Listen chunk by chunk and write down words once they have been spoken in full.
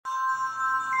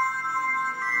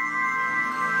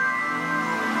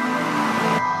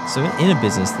So in a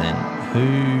business then,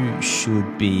 who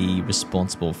should be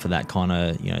responsible for that kind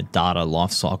of data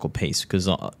lifecycle piece? Because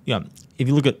if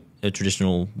you look at a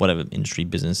traditional whatever industry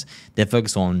business, they're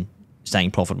focused on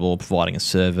staying profitable, providing a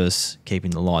service,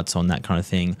 keeping the lights on, that kind of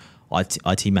thing.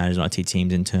 IT managers and IT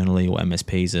teams internally or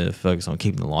MSPs are focused on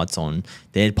keeping the lights on.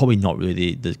 They're probably not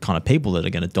really the kind of people that are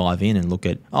going to dive in and look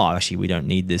at, oh, actually, we don't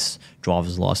need this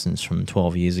driver's license from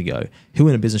 12 years ago. Who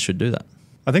in a business should do that?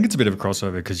 I think it's a bit of a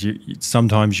crossover because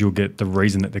sometimes you'll get the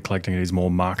reason that they're collecting it is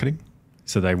more marketing.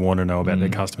 So they want to know about their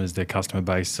customers, their customer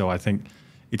base. So I think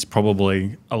it's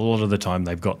probably a lot of the time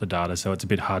they've got the data. So it's a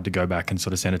bit hard to go back and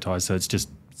sort of sanitize. So it's just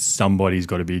somebody's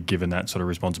got to be given that sort of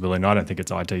responsibility. And I don't think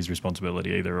it's IT's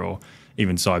responsibility either, or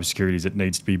even cybersecurity's. It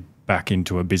needs to be back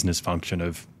into a business function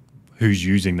of who's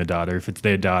using the data. If it's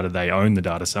their data, they own the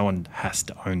data. Someone has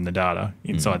to own the data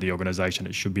inside the organization.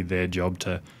 It should be their job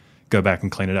to go back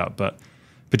and clean it up. But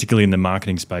particularly in the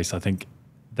marketing space, I think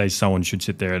someone should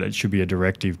sit there and it should be a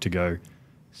directive to go,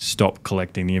 stop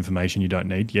collecting the information you don't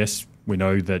need. Yes, we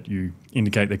know that you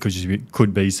indicate there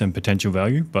could be some potential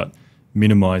value, but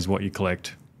minimize what you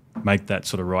collect. Make that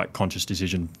sort of right conscious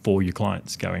decision for your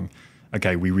clients going,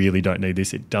 okay, we really don't need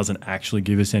this. It doesn't actually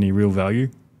give us any real value.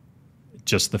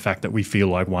 Just the fact that we feel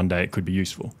like one day it could be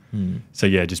useful. So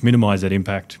yeah, just minimize that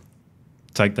impact.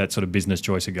 Take that sort of business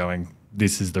choice of going,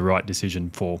 this is the right decision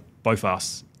for both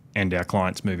us and our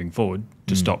clients moving forward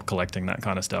to stop collecting that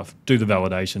kind of stuff. Do the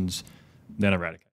validations, then eradicate.